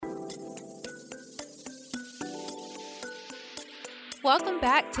Welcome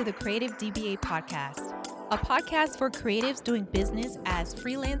back to the Creative DBA Podcast, a podcast for creatives doing business as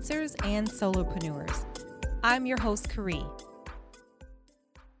freelancers and solopreneurs. I'm your host, Karee.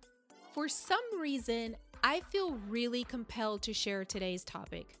 For some reason, I feel really compelled to share today's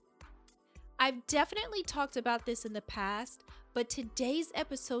topic. I've definitely talked about this in the past, but today's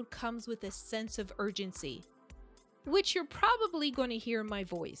episode comes with a sense of urgency, which you're probably going to hear in my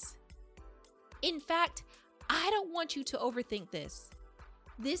voice. In fact, I don't want you to overthink this.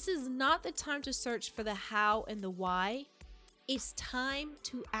 This is not the time to search for the how and the why. It's time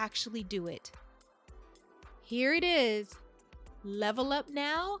to actually do it. Here it is. Level up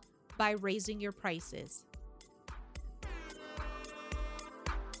now by raising your prices.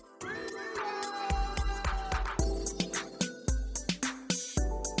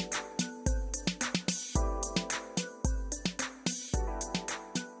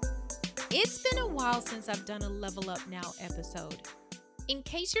 It's been a while since I've done a Level Up Now episode. In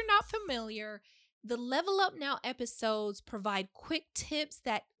case you're not familiar, the Level Up Now episodes provide quick tips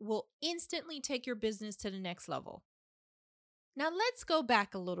that will instantly take your business to the next level. Now let's go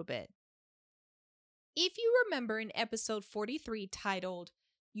back a little bit. If you remember in episode 43 titled,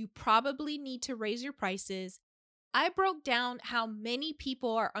 "You Probably Need to Raise Your Prices," I broke down how many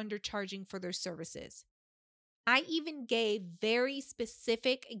people are undercharging for their services. I even gave very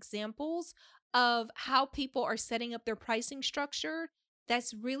specific examples of how people are setting up their pricing structure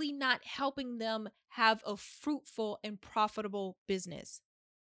that's really not helping them have a fruitful and profitable business.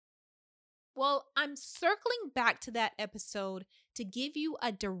 Well, I'm circling back to that episode to give you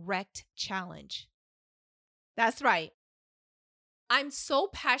a direct challenge. That's right. I'm so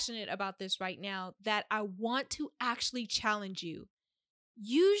passionate about this right now that I want to actually challenge you.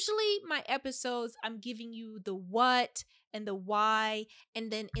 Usually my episodes, I'm giving you the what and the why,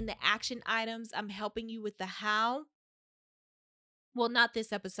 and then in the action items, I'm helping you with the how. Well, not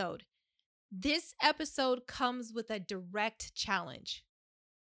this episode. This episode comes with a direct challenge.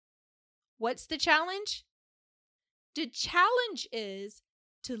 What's the challenge? The challenge is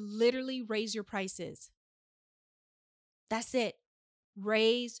to literally raise your prices. That's it.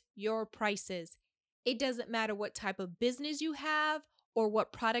 Raise your prices. It doesn't matter what type of business you have or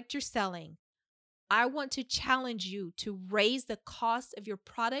what product you're selling. I want to challenge you to raise the cost of your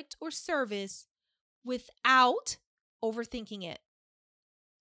product or service without overthinking it.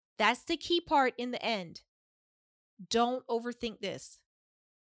 That's the key part in the end. Don't overthink this.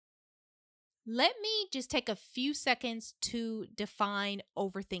 Let me just take a few seconds to define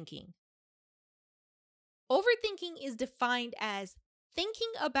overthinking. Overthinking is defined as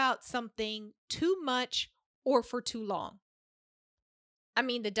thinking about something too much or for too long. I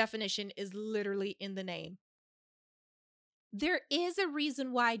mean, the definition is literally in the name. There is a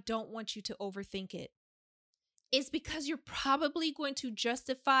reason why I don't want you to overthink it. It's because you're probably going to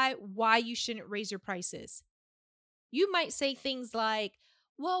justify why you shouldn't raise your prices. You might say things like,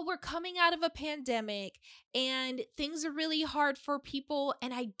 well, we're coming out of a pandemic and things are really hard for people,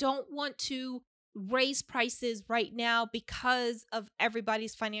 and I don't want to raise prices right now because of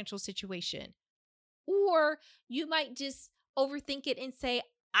everybody's financial situation. Or you might just overthink it and say,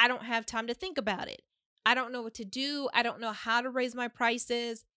 I don't have time to think about it. I don't know what to do. I don't know how to raise my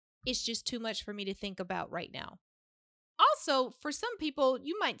prices. It's just too much for me to think about right now. Also, for some people,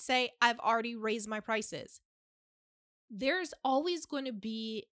 you might say, I've already raised my prices. There's always going to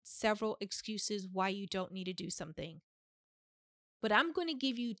be several excuses why you don't need to do something. But I'm going to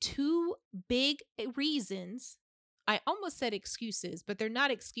give you two big reasons. I almost said excuses, but they're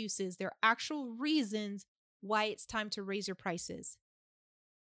not excuses. They're actual reasons why it's time to raise your prices.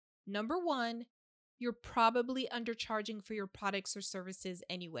 Number one, you're probably undercharging for your products or services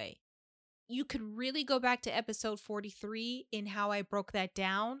anyway. You could really go back to episode 43 in how I broke that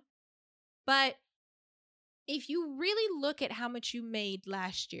down. But if you really look at how much you made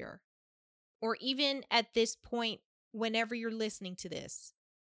last year, or even at this point, whenever you're listening to this,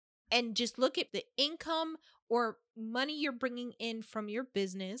 and just look at the income or money you're bringing in from your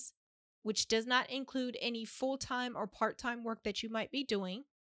business, which does not include any full-time or part-time work that you might be doing,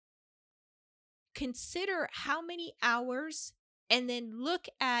 consider how many hours and then look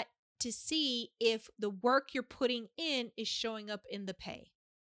at to see if the work you're putting in is showing up in the pay.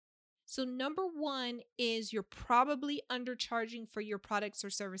 So number one is you're probably undercharging for your products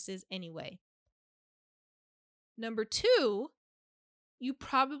or services anyway. Number two, you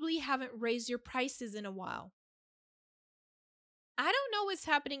probably haven't raised your prices in a while. I don't know what's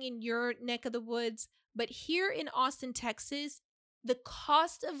happening in your neck of the woods, but here in Austin, Texas, the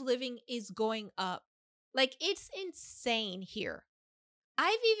cost of living is going up. Like, it's insane here.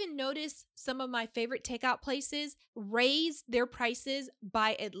 I've even noticed some of my favorite takeout places raise their prices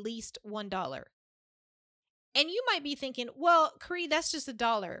by at least $1. And you might be thinking, well, Cree, that's just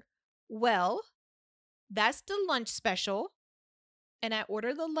 $1. Well, that's the lunch special. And I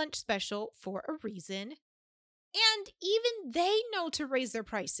order the lunch special for a reason. And even they know to raise their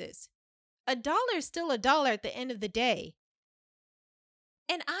prices. $1 is still $1 at the end of the day.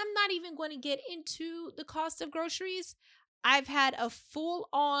 And I'm not even going to get into the cost of groceries. I've had a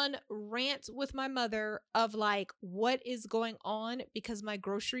full-on rant with my mother of like what is going on because my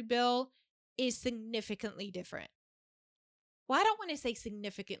grocery bill is significantly different. Well, I don't want to say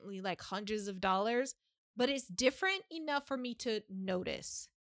significantly like hundreds of dollars, but it's different enough for me to notice.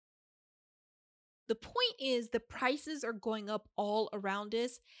 The point is the prices are going up all around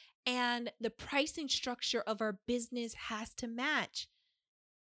us, and the pricing structure of our business has to match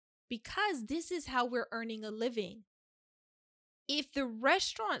because this is how we're earning a living. If the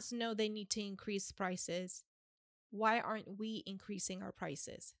restaurants know they need to increase prices, why aren't we increasing our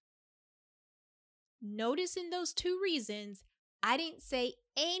prices? Notice in those two reasons, I didn't say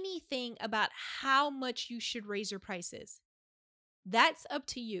anything about how much you should raise your prices. That's up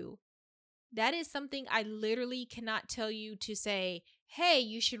to you. That is something I literally cannot tell you to say, hey,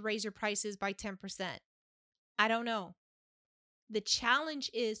 you should raise your prices by 10%. I don't know. The challenge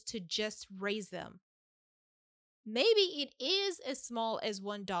is to just raise them. Maybe it is as small as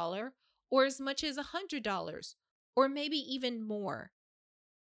 $1 or as much as $100 or maybe even more.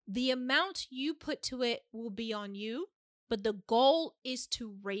 The amount you put to it will be on you, but the goal is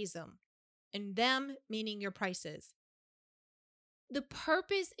to raise them, and them meaning your prices. The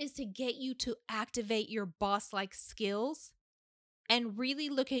purpose is to get you to activate your boss-like skills and really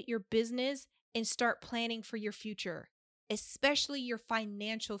look at your business and start planning for your future, especially your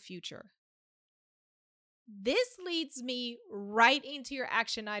financial future. This leads me right into your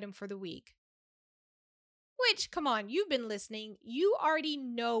action item for the week. Which, come on, you've been listening. You already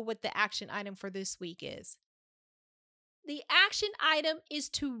know what the action item for this week is. The action item is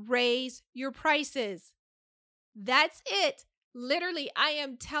to raise your prices. That's it. Literally, I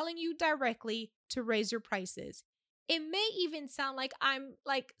am telling you directly to raise your prices. It may even sound like I'm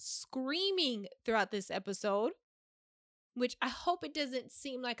like screaming throughout this episode, which I hope it doesn't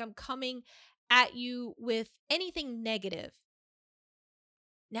seem like I'm coming at you with anything negative.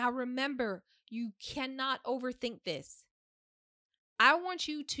 Now remember, you cannot overthink this. I want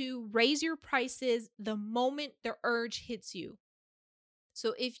you to raise your prices the moment the urge hits you.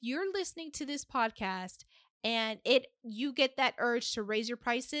 So if you're listening to this podcast and you get that urge to raise your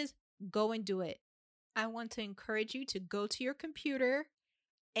prices, go and do it. I want to encourage you to go to your computer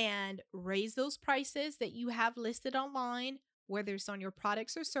and raise those prices that you have listed online, whether it's on your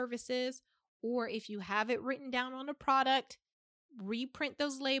products or services, or if you have it written down on a product, reprint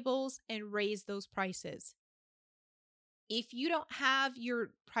those labels and raise those prices. If you don't have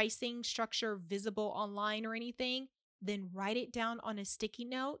your pricing structure visible online or anything, then write it down on a sticky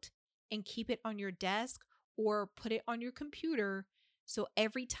note and keep it on your desk or put it on your computer. So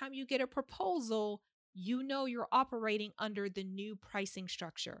every time you get a proposal, you know you're operating under the new pricing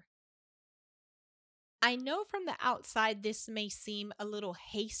structure. I know from the outside this may seem a little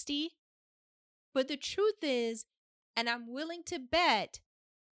hasty, but the truth is, and I'm willing to bet,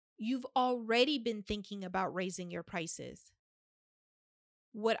 you've already been thinking about raising your prices.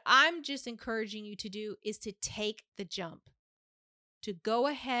 What I'm just encouraging you to do is to take the jump, to go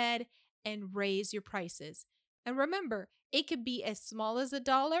ahead and raise your prices. And remember, it could be as small as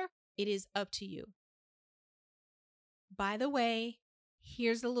 $1. It is up to you. By the way,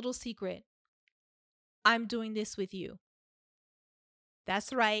 here's a little secret. I'm doing this with you.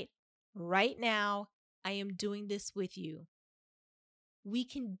 That's right. Right now, I am doing this with you. We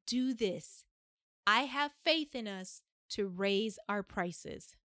can do this. I have faith in us to raise our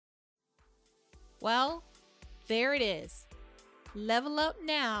prices. Well, there it is. Level up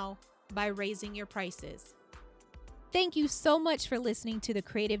now by raising your prices. Thank you so much for listening to the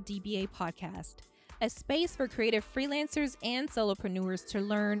Creative DBA podcast, a space for creative freelancers and solopreneurs to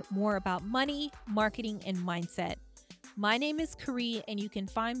learn more about money, marketing, and mindset. My name is Cree, and you can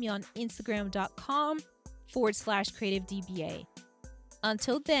find me on Instagram.com/creativedba.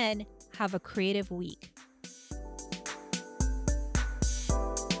 Until then, have a creative week.